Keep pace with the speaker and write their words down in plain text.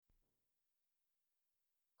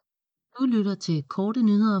Du lytter til Korte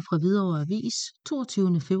nyheder fra Hvidovre Avis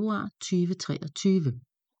 22. februar 2023.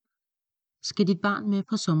 Skal dit barn med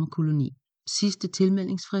på sommerkoloni? Sidste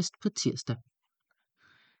tilmeldingsfrist på tirsdag.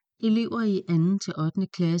 Elever i 2. til 8.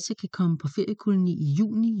 klasse kan komme på feriekoloni i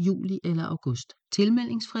juni, juli eller august.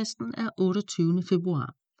 Tilmeldingsfristen er 28.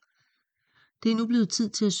 februar. Det er nu blevet tid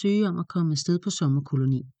til at søge om at komme afsted på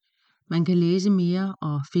sommerkoloni. Man kan læse mere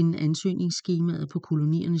og finde ansøgningsskemaet på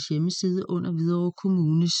koloniernes hjemmeside under Hvidovre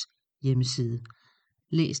Kommunes hjemmeside.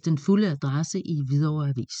 Læs den fulde adresse i Hvidovre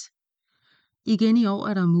Avis. Igen i år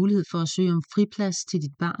er der mulighed for at søge om friplads til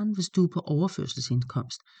dit barn, hvis du er på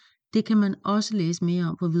overførselsindkomst. Det kan man også læse mere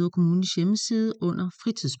om på Hvidovre Kommunes hjemmeside under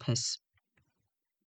fritidspas.